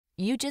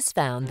You just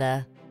found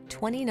the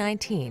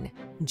 2019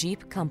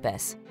 Jeep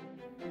Compass.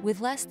 With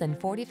less than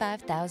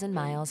 45,000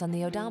 miles on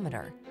the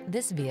odometer,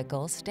 this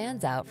vehicle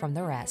stands out from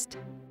the rest.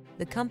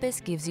 The Compass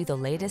gives you the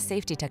latest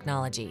safety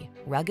technology,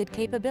 rugged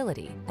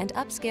capability, and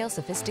upscale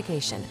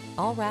sophistication,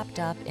 all wrapped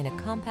up in a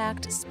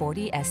compact,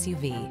 sporty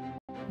SUV.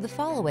 The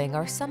following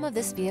are some of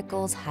this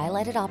vehicle's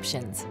highlighted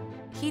options: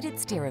 heated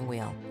steering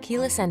wheel,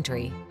 keyless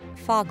entry,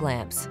 fog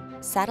lamps,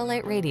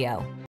 satellite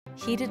radio,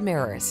 heated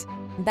mirrors,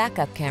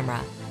 backup camera,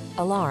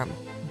 alarm,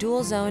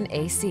 dual zone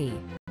AC,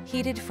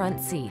 heated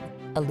front seat,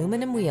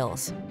 aluminum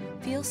wheels.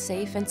 Feel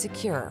safe and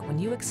secure when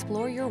you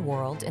explore your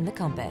world in the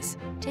Compass.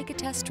 Take a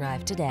test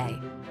drive today.